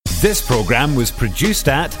This programme was produced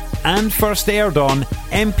at and first aired on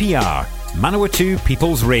MPR, Manawatu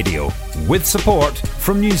People's Radio, with support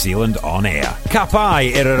from New Zealand On Air. Ka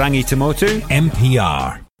pai Irarangi Tamotu,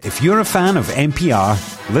 MPR. If you're a fan of MPR,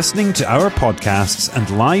 listening to our podcasts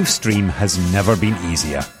and live stream has never been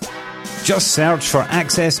easier. Just search for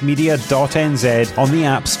accessmedia.nz on the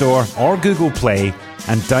App Store or Google Play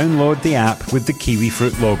and download the app with the kiwi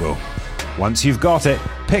fruit logo. Once you've got it,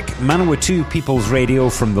 pick Manawatu People's Radio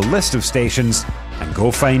from the list of stations and go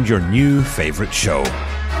find your new favourite show.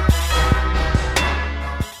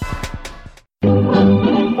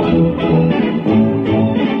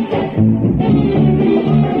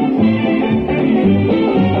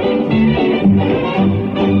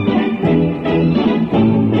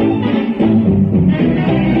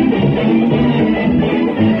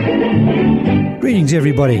 Greetings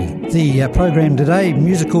everybody. The programme today,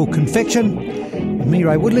 musical Confection, me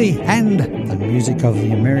Ray Woodley, and the music of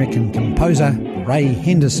the American composer Ray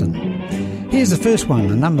Henderson. Here's the first one,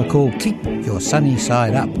 a number called Keep Your Sunny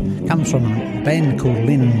Side Up. Comes from a band called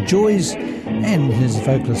Lennon Joys, and his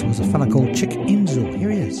vocalist was a fella called Chick Enzo.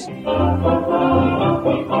 Here he is.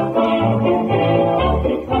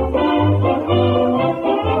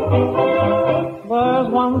 There's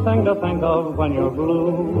one thing to think of when you're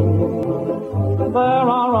blue. There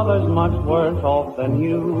are others much worse off than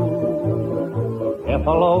you. If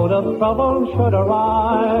a load of trouble should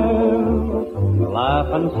arrive, laugh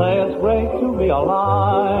and say it's great to be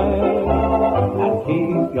alive. And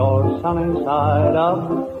keep your sunny side up,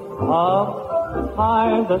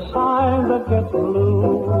 hide the side that gets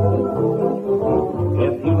blue.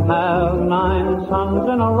 If you have 9 suns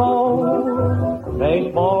in a row,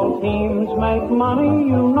 baseball teams make money,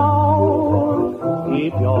 you know.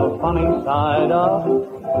 Keep your funny side up,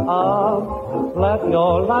 let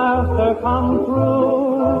your laughter come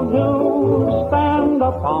through. Do stand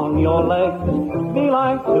up on your legs, be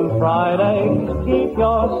like 2 fried eggs. Keep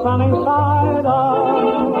your sunny side up.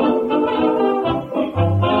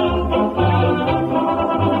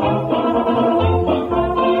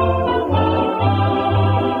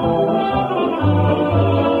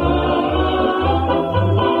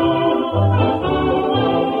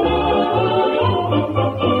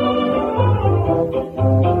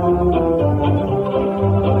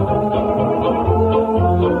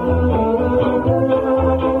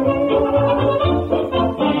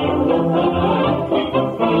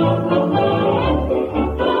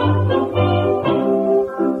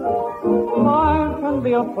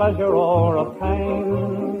 Pleasure or a pain,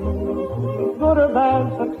 good or bad,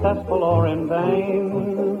 successful or in vain.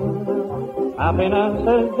 Happiness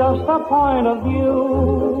is just a point of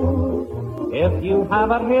view. If you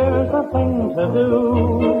have it, here's the thing to do.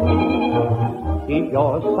 Keep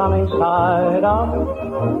your sunny side up,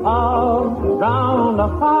 round a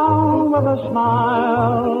frown with a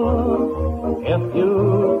smile. If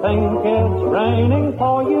you think it's raining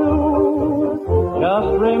for you,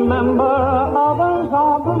 just remember others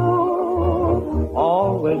are blue.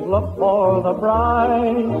 Always look for the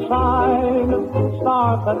bright side.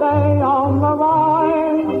 Start the day on the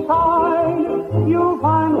right side. You'll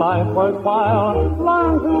find life worthwhile.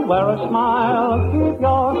 Learn to wear a smile. Keep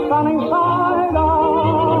your sunny side up.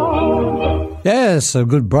 Yes, a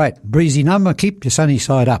good, bright, breezy number. Keep your sunny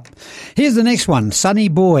side up. Here's the next one, Sunny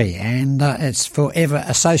Boy, and it's forever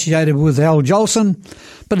associated with Al Jolson,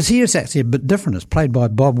 but it's actually a bit different. It's played by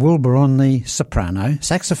Bob Wilbur on the soprano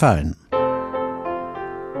saxophone.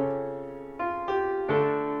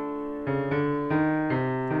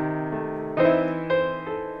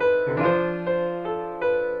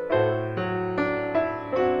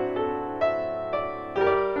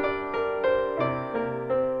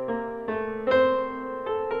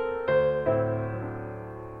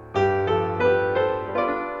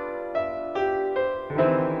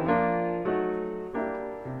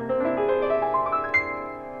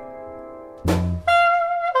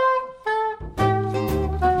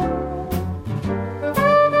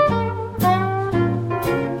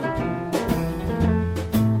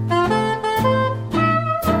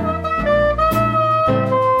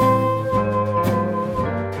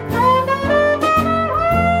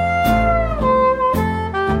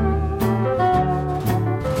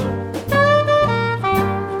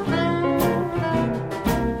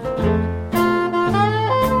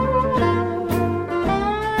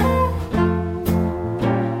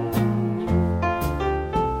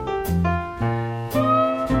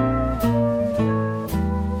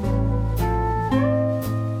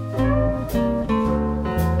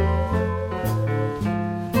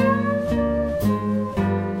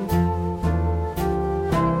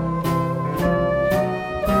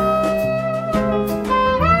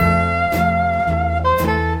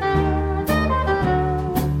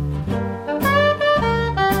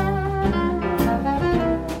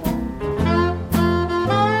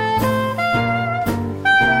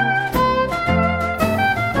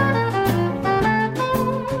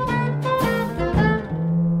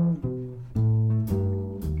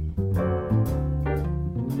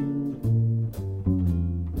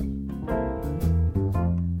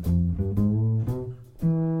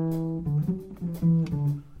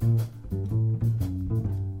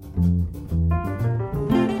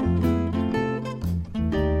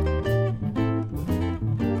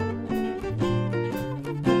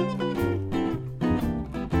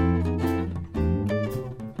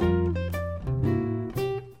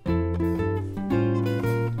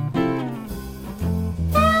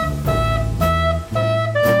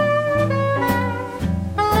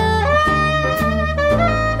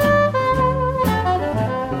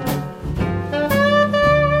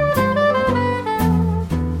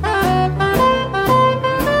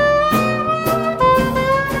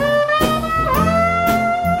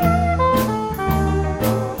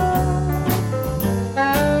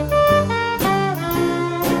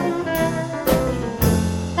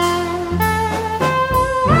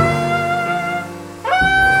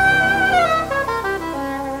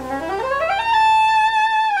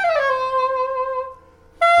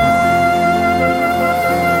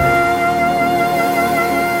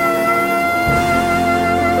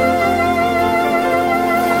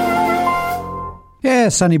 Yeah,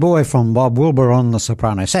 Sonny Boy from Bob Wilbur on the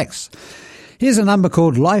soprano sax. Here's a number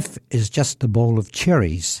called Life is Just a Bowl of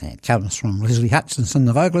Cherries. It comes from Leslie Hutchinson,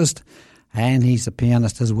 the vocalist, and he's a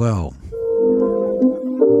pianist as well.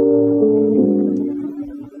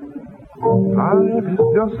 Life is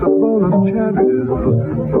just a bowl of cherries.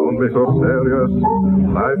 Don't be so serious.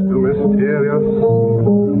 Life's too mysterious.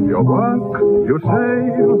 You work, you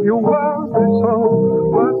save, you worry so,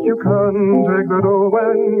 but you can't take the dough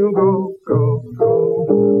when you go. So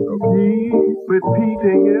keep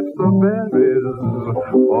repeating it's the berries,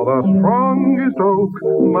 for the strongest oak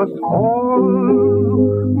must fall.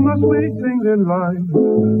 The sweet things in life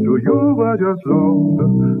to you were just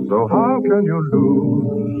loaned, so how can you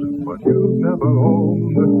lose what you've never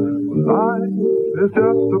owned? Life is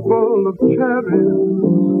just a bowl of cherries,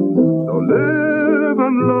 so live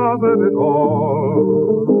and love it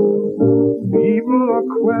all. People are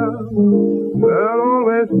queer, they're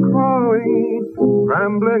always crowing,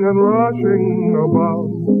 rambling and rushing about.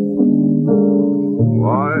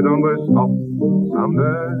 Why don't they stop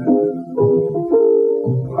someday,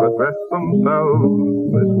 address themselves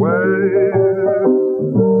this way?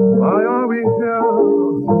 Why are we here?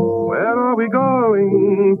 Where are we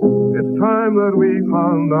going? It's time that we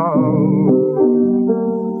found out.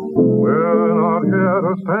 We're not here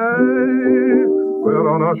to stay. We're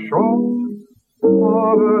on a short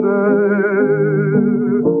holiday.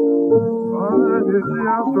 Life is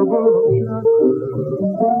just a bowl of cherries.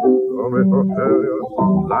 Don't be so serious.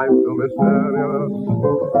 Life's too mysterious.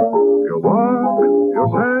 You work, you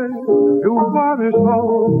save, you worry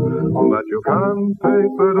so that you can't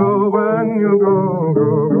take the dough when you go.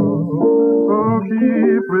 So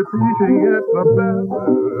keep repeating it's the berries,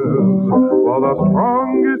 for the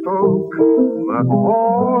strongest oak must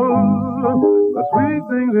fall. The sweet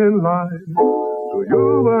things in life to you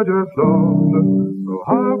were just loaned, so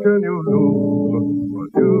how can you lose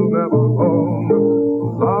what you never owned?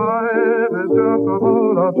 Life is just a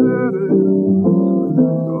bowl of cherries,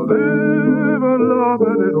 so live and love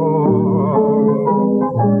it all.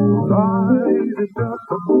 Life is just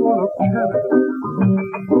a bowl of cherries.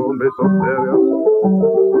 Don't be so serious,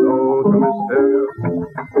 no too mysterious.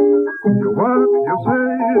 You work, you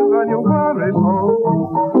save, and you worry so,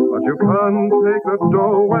 but you can't take the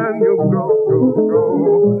dough when you go.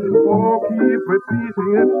 Oh, keep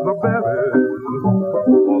repeating it's the berries,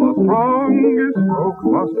 for the strongest oak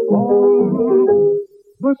must fall.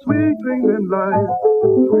 The sweet things in life,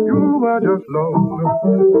 so you are just loaned.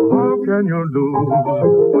 So how can you lose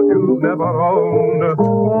what you've never owned?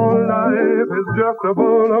 Oh, life is just a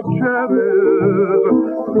bowl of cherries.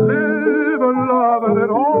 Live and love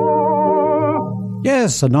it all.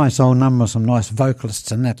 Yes, a nice old number, some nice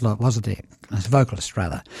vocalists in that lot, wasn't there? Nice vocalists,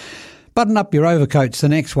 rather. Button Up Your Overcoat's the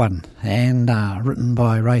next one, and written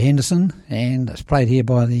by Ray Henderson, and it's played here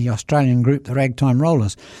by the Australian group, the Ragtime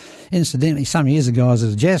Rollers. Incidentally, some years ago I was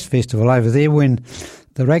at a jazz festival over there when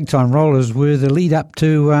the Ragtime Rollers were the lead up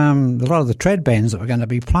to a lot of the trad bands that were going to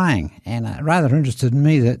be playing, and it rather interested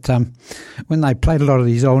me that when they played a lot of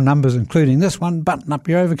these old numbers, including this one, Button Up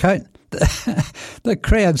Your Overcoat, the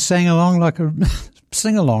crowd sang along like a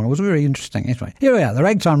sing-along. It was very interesting. Anyway, here we are, the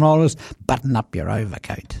Ragtime Rollers, Button Up Your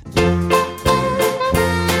Overcoat.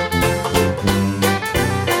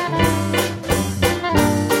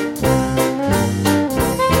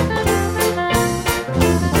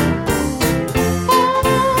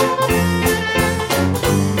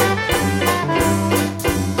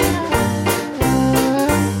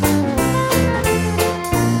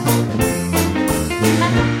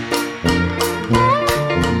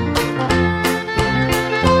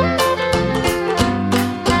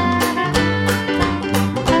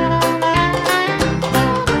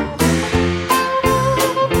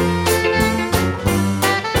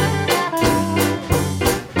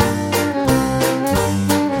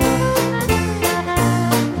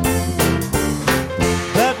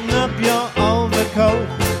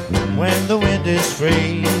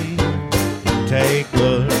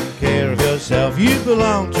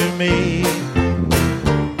 Belong to me.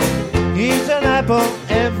 Eat an apple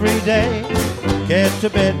every day, get to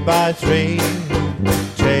bed by 3.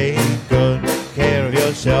 Take good care of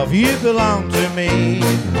yourself, you belong to me.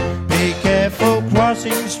 Be careful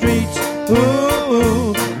crossing streets,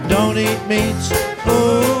 ooh, don't eat meats,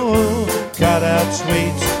 ooh, cut out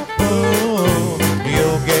sweets, ooh,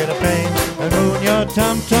 you'll get a pain and ruin your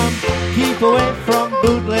tum-tum. Keep away from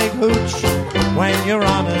bootleg hooch when you're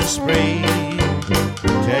on a spree.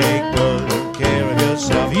 Take good care of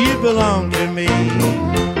yourself, you belong to me.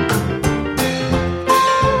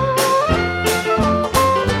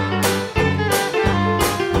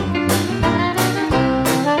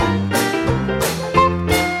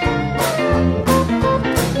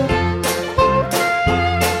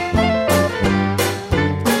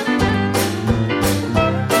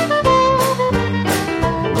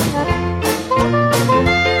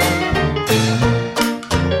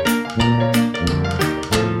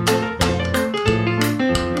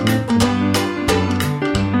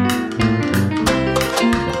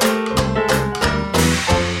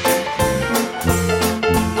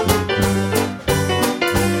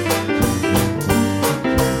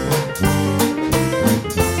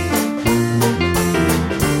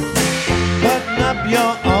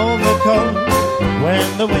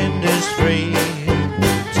 land is free.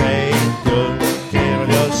 Take good care of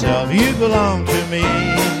yourself, you belong to me.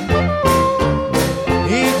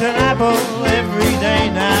 Eat an apple every day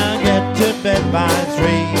now, get to bed by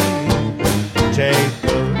 3. Take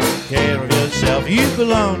good care of yourself, you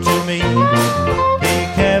belong to me. Be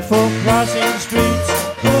careful crossing streets,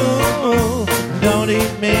 ooh, don't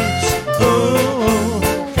eat meat, ooh,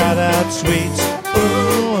 cut out sweets,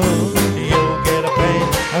 ooh, you'll get a pain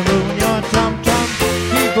and ruin your tum-tum.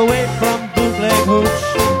 Keep away from bootleg hooch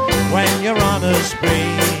when you're on a spree.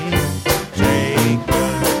 Take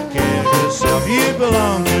good care of yourself, you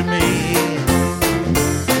belong to me.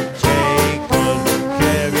 Take good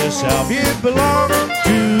care of yourself, you belong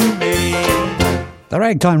to me. The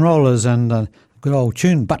Ragtime Rollers and a good old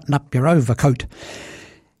tune, Button Up Your Overcoat.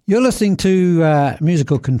 You're listening to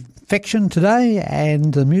Musical Confection today,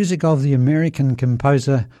 and the music of the American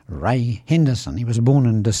composer Ray Henderson. He was born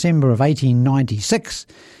in December of 1896.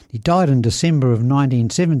 He died in December of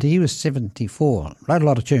 1970. He was 74. Wrote a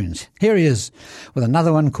lot of tunes. Here he is with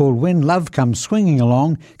another one called When Love Comes Swinging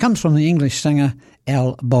Along. Comes from the English singer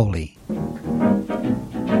Al Bowley.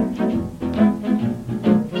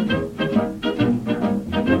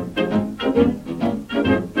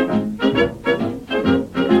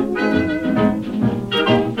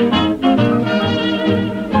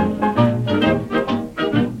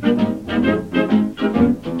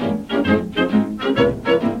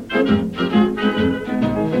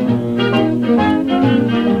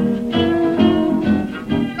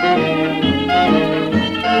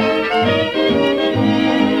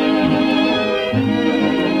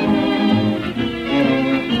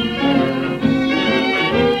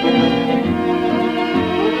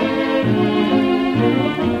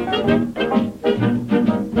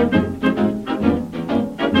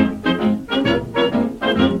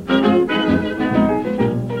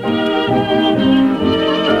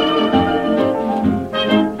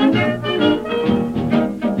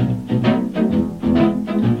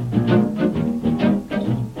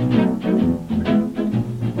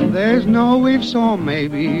 So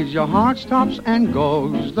maybes your heart stops and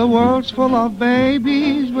goes. The world's full of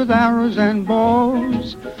babies with arrows and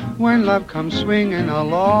bows. When love comes swinging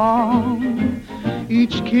along,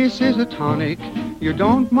 each kiss is a tonic. You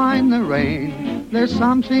don't mind the rain. There's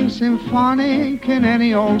something symphonic in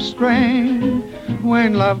any old strain.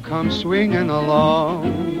 When love comes swinging along,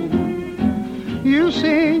 you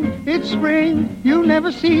sing, it's spring. You've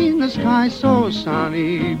never seen the sky so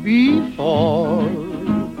sunny before.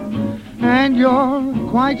 And you're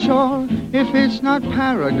quite sure if it's not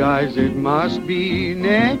paradise, it must be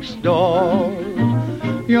next door.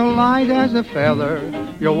 You're light as a feather,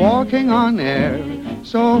 you're walking on air.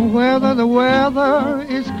 So whether the weather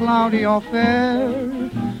is cloudy or fair,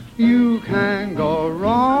 you can't go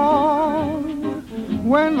wrong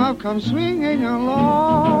when love comes swinging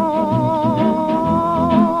along.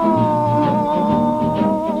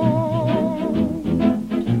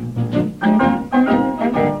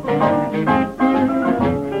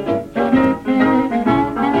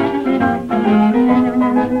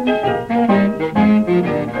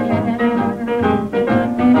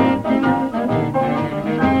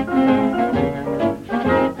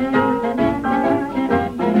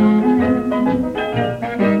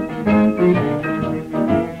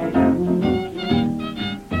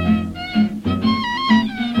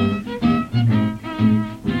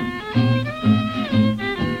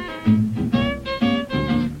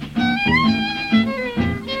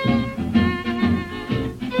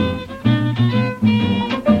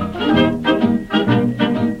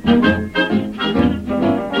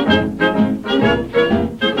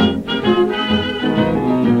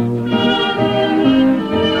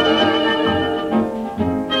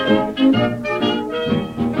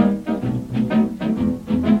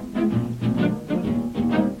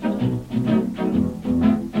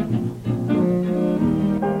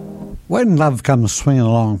 When Love Comes Swinging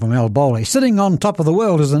Along from Al Bowley. Sitting on Top of the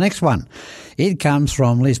World is the next one. It comes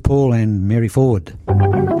from Les Paul and Mary Ford. I'm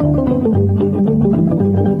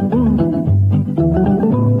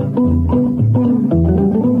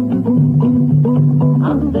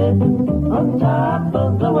sitting on top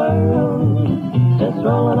of the world, just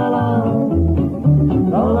rolling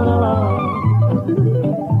along, rolling along.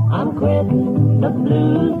 I'm quitting the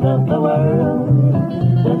blues of the world,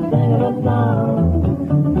 just singing a song.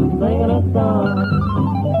 Singing a song.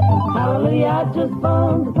 Hallelujah, I just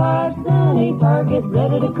phoned the parson, he gets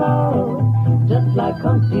ready to call. Just like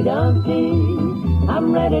Humpty Dumpty,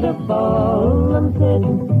 I'm ready to fall. I'm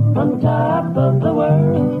sitting on top of the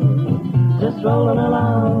world, just rolling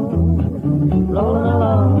along, rolling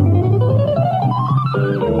along.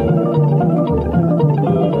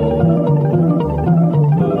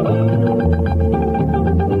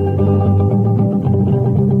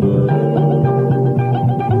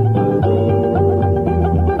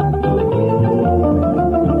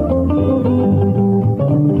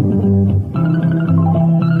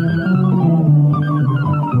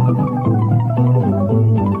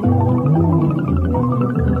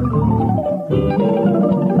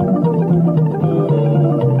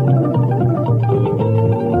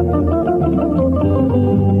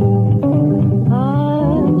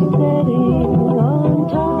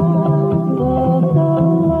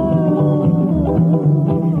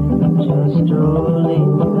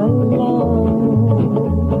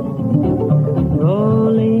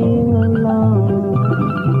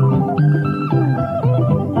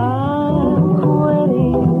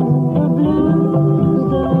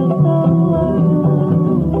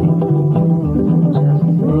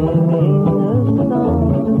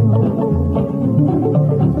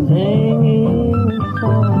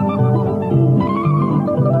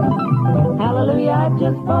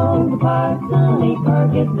 parson, he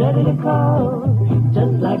gets ready to call.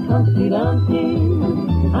 Just like Humpty Dumpty,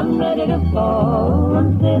 I'm ready to fall.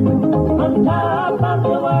 I'm sitting on top of the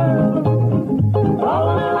world,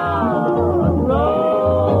 rolling along,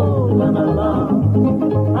 rolling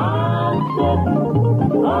along. I'm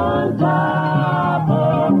sitting on top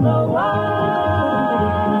of the world.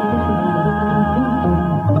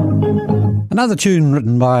 Another tune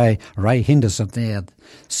written by Ray Henderson there,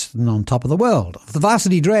 sitting on top of the world. The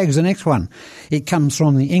Varsity Drag's the next one. It comes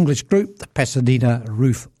from the English group, the Pasadena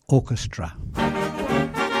Roof Orchestra.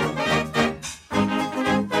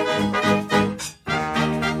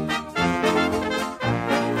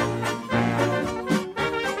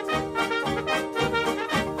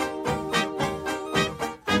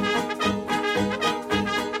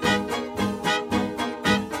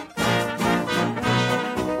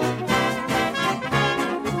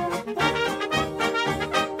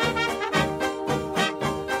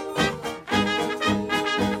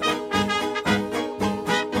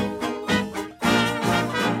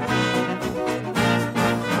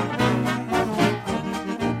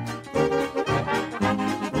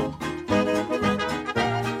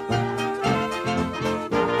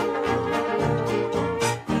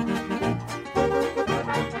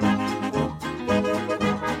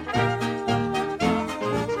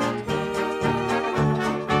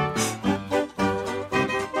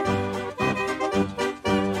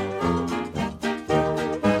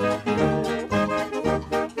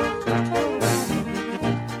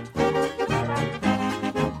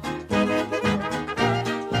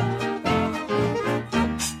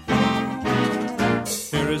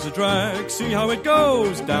 See how it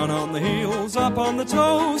goes, down on the heels, up on the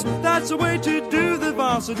toes. That's the way to do the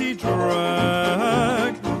varsity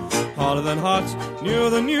drag. Hotter than hot, newer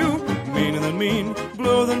than new, meaner than mean,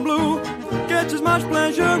 bluer than blue. Get as much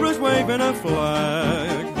pleasure as waving a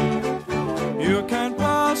flag. You can't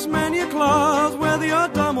pass many a class, whether you're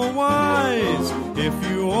dumb or wise, if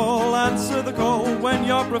you all answer the call when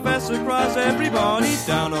your professor cries. Everybody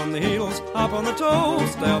down on the heels, up on the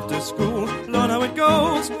toes, stay off to school, learn how it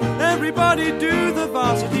goes. Everybody do the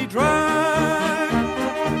varsity drag.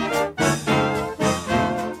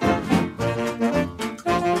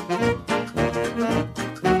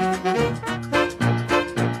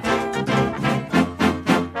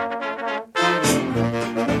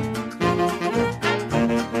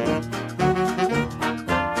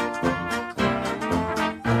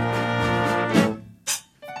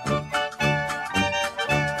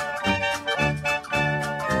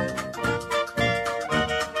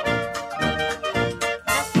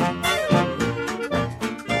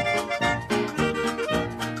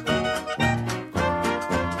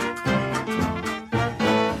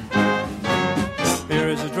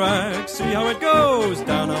 See how it goes,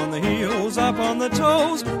 down on the heels, up on the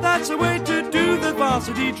toes. That's the way to do the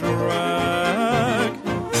varsity drag.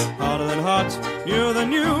 Hotter than hot, newer than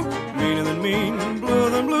new, meaner than mean, bluer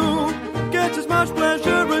than blue. Get as much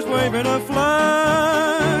pleasure as waving a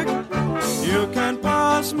flag. You can't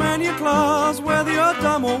pass many a class, whether you're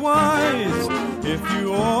dumb or wise, if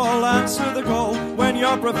you all answer the call when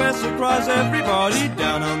your professor cries. Everybody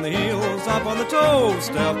down on the heels, up on the toes,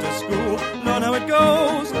 stay off to school, learn how it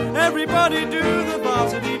goes. Everybody do the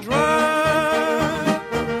varsity drag.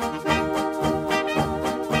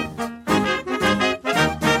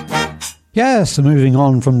 Yes, so moving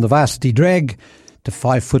on from the Varsity Drag to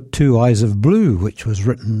 5'2" Eyes of Blue, which was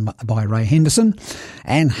written by Ray Henderson,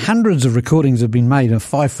 and hundreds of recordings have been made of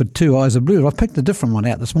 5'2" Eyes of Blue. I've picked a different one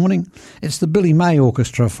out this morning. It's the Billy May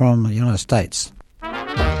Orchestra from the United States.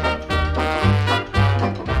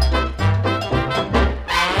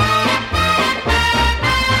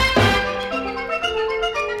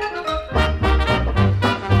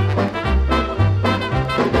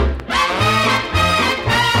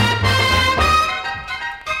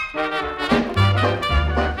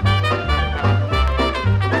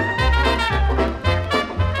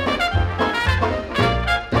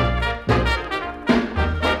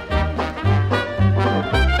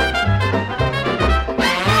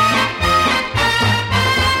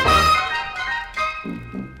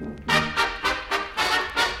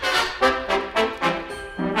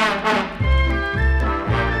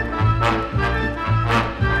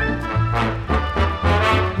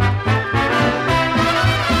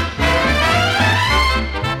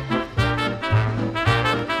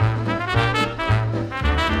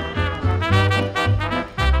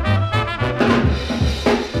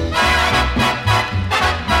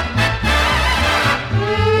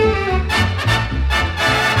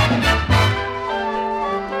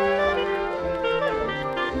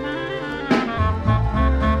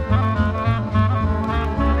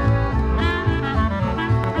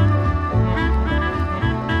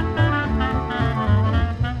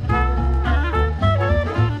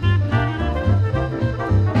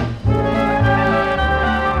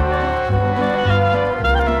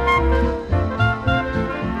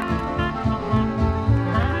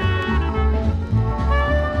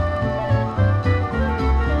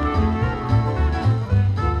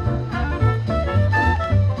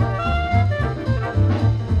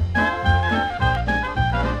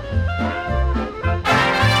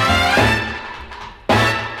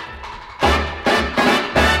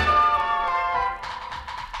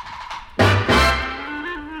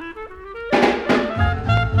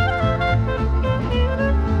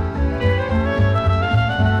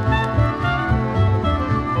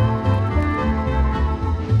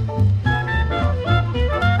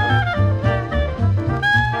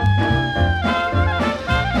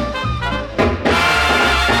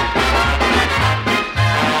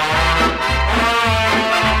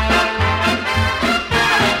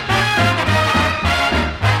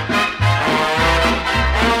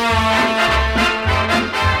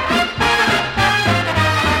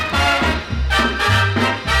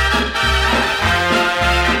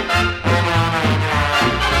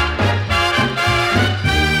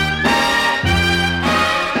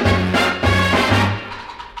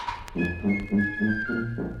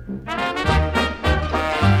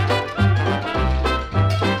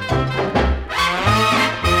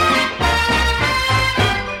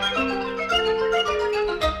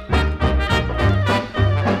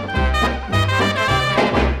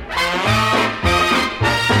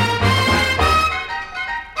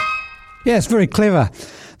 Yeah, it's very clever.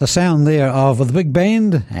 The sound there of the big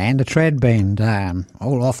band and a trad band,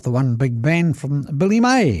 all off the one big band from Billy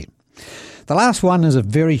May. The last one is a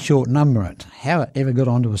very short number. How it ever got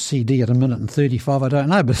onto a CD at 1:35, I don't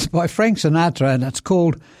know, but it's by Frank Sinatra and it's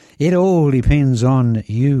called It All Depends on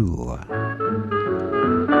You.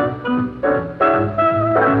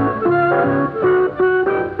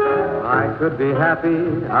 I could be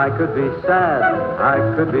happy, I could be sad, I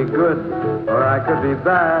could be good, or I could be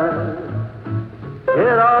bad.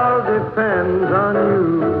 It all depends on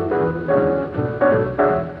you.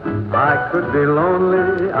 I could be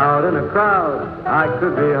lonely out in a crowd, I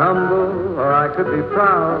could be humble, or I could be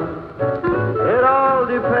proud. It all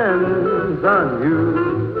depends on you.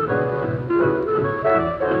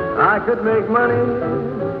 I could make money,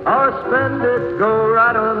 or spend it, go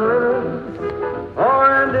right on living. Or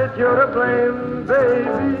and it's you're to blame,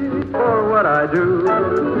 baby, for what I do.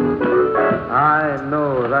 I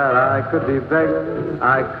know that I could be beggar,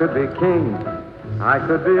 I could be king, I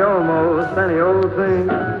could be almost any old thing.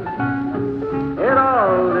 It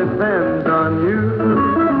all depends on you.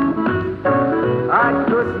 I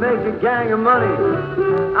could make a gang of money,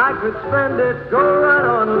 I could spend it, go right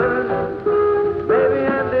on living. Baby,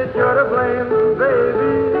 and it's you're to blame,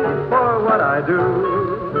 baby, for what I do.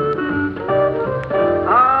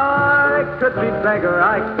 I could be beggar,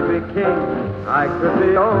 I could be king, I could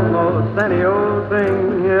be almost any old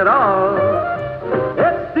thing. It all,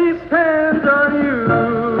 it depends on you.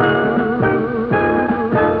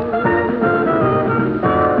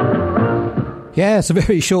 Yeah, it's a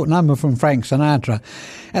very short number from Frank Sinatra.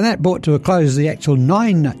 And that brought to a close the actual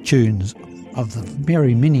 9 tunes of the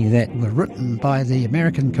very many that were written by the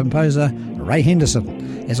American composer Ray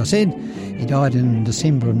Henderson. As I said, he died in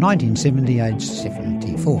December of 1970, aged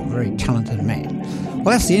 74. Very talented man.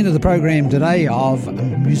 Well, that's the end of the program today of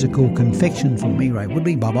Musical Confection from me, Ray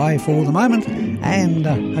Woodley. Bye-bye for the moment, and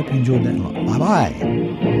hope you enjoyed that a lot. Bye-bye.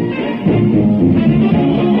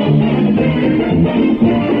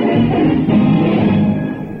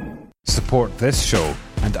 Support this show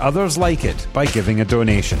and others like it by giving a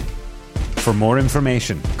donation. For more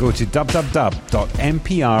information, go to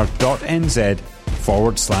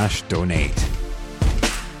www.mpr.nz/donate.